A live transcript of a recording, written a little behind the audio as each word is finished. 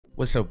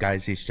What's up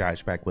guys, it's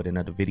Josh back with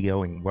another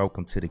video and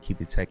welcome to the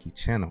KeepItTechie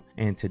channel.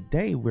 And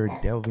today we're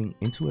delving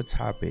into a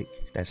topic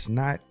that's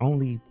not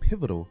only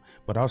pivotal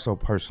but also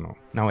personal.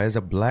 Now, as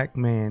a black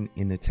man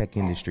in the tech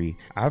industry,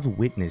 I've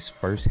witnessed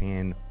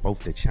firsthand both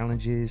the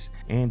challenges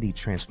and the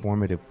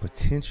transformative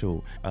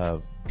potential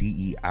of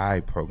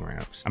DEI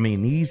programs. I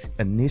mean, these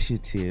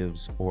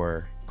initiatives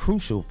are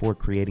crucial for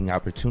creating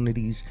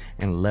opportunities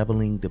and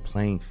leveling the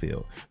playing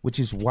field, which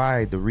is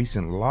why the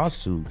recent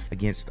lawsuit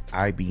against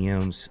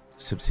IBM's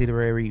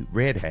subsidiary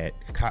Red Hat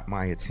caught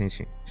my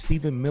attention.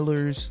 Stephen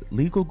Miller's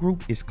legal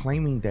group is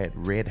claiming that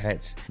Red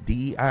Hat's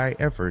DEI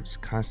efforts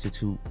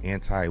constitute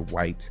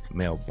anti-white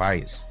male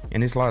bias,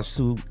 and this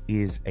lawsuit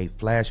is a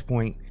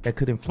flashpoint that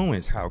could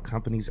influence how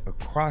companies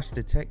across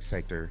the tech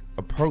sector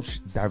approach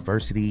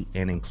diversity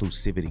and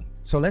inclusivity.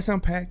 So let's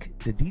unpack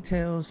the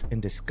details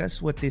and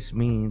discuss what this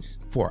means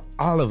for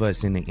all of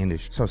us in the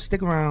industry. So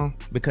stick around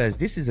because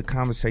this is a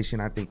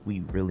conversation I think we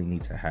really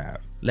need to have.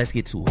 Let's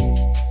get to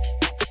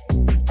it.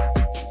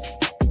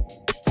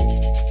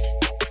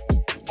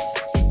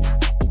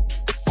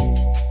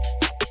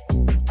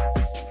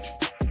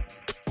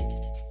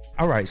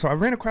 All right, so I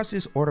ran across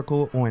this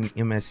article on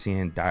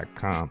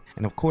msn.com,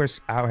 and of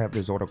course I'll have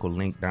this article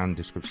linked down in the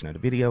description of the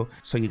video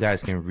so you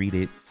guys can read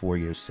it for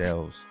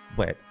yourselves.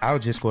 But I'll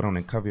just go down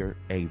and cover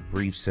a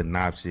brief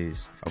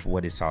synopsis of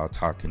what it's all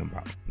talking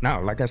about.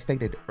 Now, like I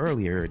stated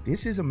earlier,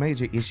 this is a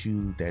major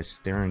issue that's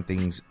stirring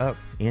things up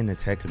in the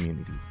tech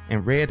community.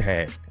 And Red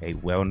Hat, a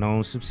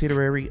well-known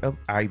subsidiary of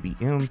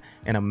IBM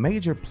and a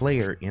major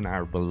player in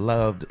our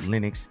beloved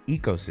Linux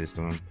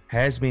ecosystem,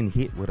 has been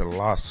hit with a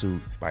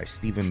lawsuit by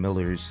Stephen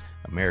Miller's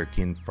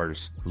American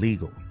First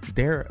Legal.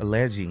 They're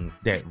alleging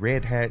that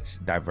Red Hat's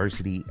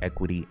diversity,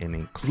 equity, and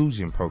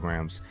inclusion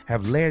programs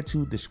have led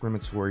to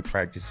discriminatory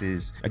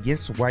practices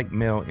against white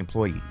male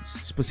employees.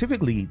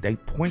 Specifically, they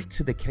point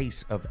to the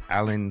case of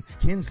Alan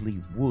Kinsley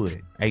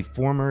Wood, a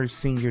former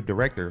senior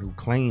director who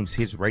claims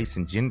his race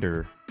and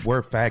gender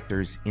were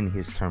factors in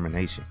his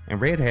termination. And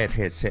Red Hat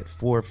has set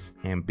forth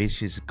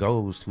ambitious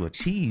goals to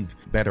achieve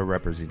better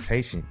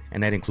representation,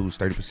 and that includes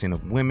 30%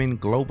 of women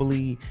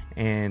globally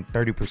and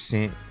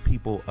 30%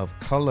 people of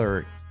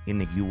color in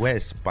the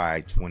US by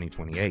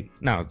 2028.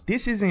 Now,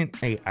 this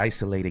isn't an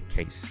isolated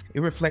case.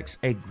 It reflects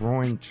a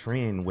growing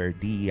trend where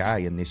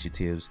DEI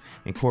initiatives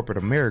in corporate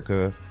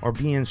America are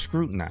being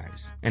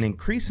scrutinized and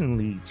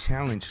increasingly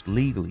challenged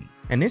legally.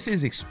 And this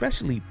is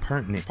especially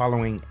pertinent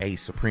following a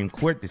Supreme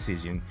Court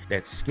decision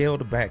that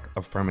scaled back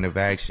affirmative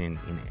action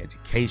in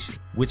education,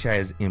 which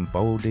has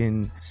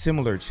emboldened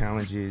similar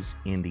challenges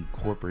in the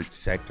corporate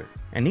sector.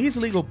 And these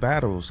legal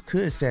battles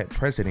could set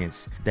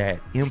precedents that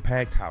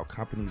impact how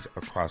companies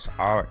across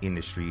our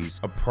industries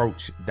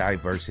approach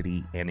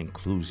diversity and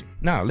inclusion.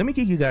 Now, let me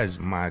give you guys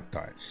my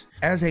thoughts.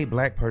 As a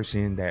black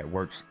person that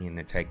works in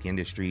the tech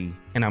industry,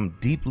 and I'm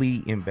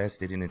deeply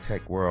invested in the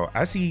tech world,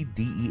 I see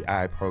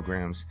DEI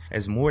programs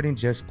as more than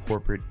just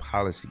corporate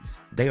policies.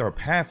 They are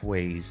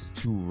pathways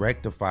to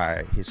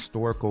rectify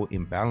historical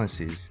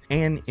imbalances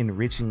and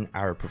enriching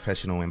our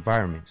professional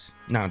environments.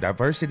 Now,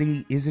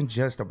 diversity isn't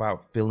just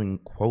about filling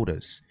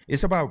quotas.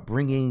 It's about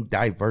bringing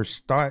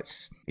diverse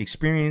thoughts,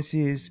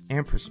 experiences,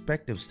 and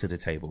perspectives to the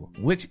table,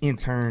 which in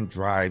turn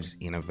drives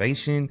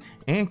innovation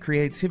and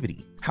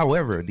creativity.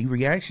 However, the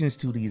reactions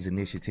to these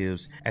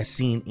initiatives, as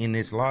seen in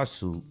this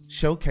lawsuit,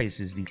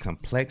 showcases the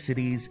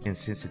complexities and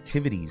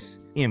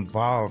sensitivities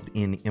involved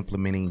in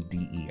implementing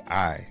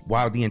DEI.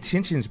 While the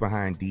intentions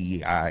behind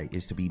DEI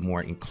is to be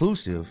more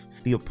inclusive,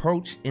 the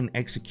approach and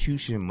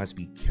execution must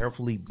be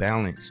carefully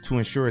balanced to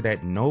ensure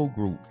that no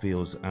group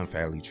feels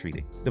unfairly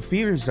treated. The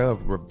fears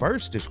of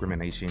reverse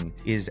discrimination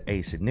is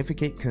a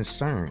significant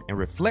concern and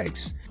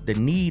reflects the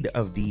need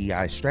of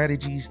DEI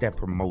strategies that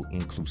promote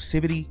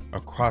inclusivity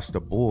across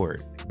the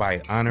board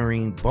by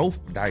honoring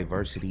both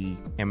diversity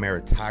and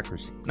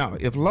meritocracy. Now,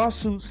 if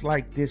lawsuits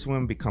like this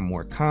one become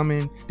more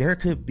common, there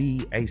could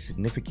be a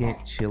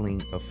significant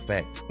chilling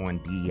effect on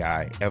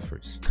DEI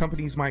efforts.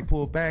 Companies might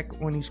pull back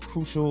on these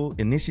crucial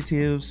initiatives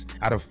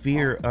out of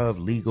fear of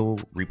legal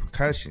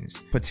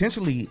repercussions,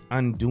 potentially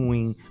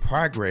undoing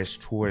progress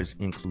towards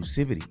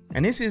inclusivity.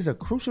 And this is a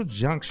crucial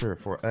juncture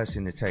for us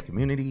in the tech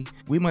community.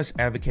 We must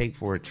advocate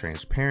for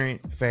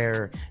transparent,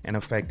 fair, and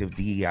effective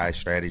DEI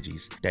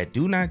strategies that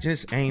do not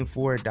just aim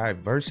for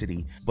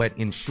diversity, but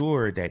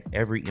ensure that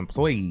every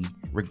employee,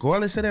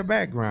 regardless of their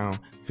background,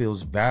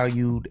 feels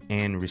valued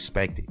and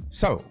respected.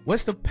 So,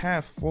 what's the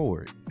path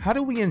forward? How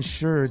do we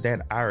ensure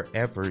that our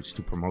efforts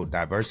to promote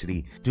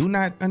diversity do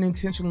not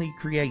unintentionally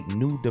create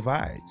new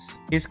divides?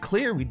 It's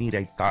clear we need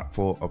a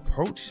thoughtful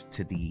approach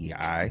to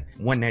DEI,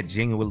 one that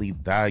genuinely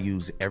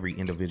values every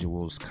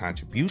individual's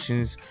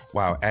contributions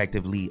while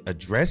actively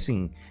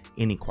addressing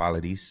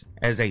inequalities.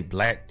 As a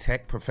Black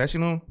tech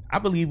professional, I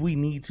believe we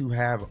need to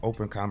have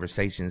open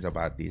conversations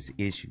about this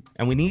issue.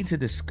 And we need to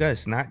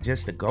discuss not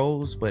just the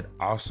goals, but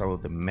also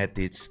the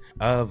methods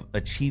of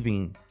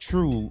achieving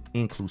true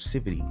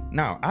inclusivity.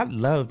 Now, I'd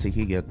love to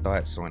hear your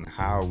thoughts on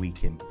how we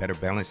can better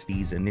balance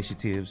these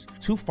initiatives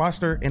to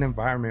foster an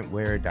environment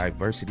where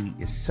diversity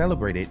is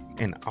celebrated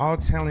and all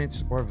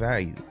talents are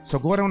valued. So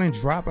go ahead on and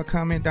drop a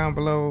comment down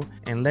below,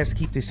 and let's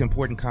keep this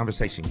important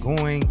conversation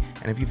going.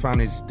 And if you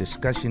found this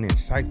discussion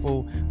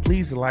insightful,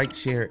 please like,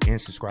 share, and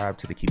subscribe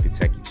to the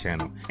KeepItTechie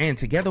channel. And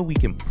together we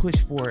can push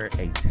for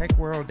a tech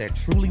world that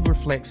truly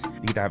reflects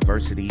the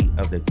diversity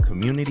of the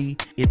community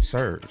it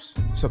serves.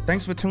 So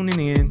thanks for tuning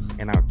in,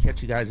 and I'll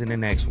catch you guys in the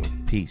next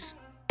one. Peace.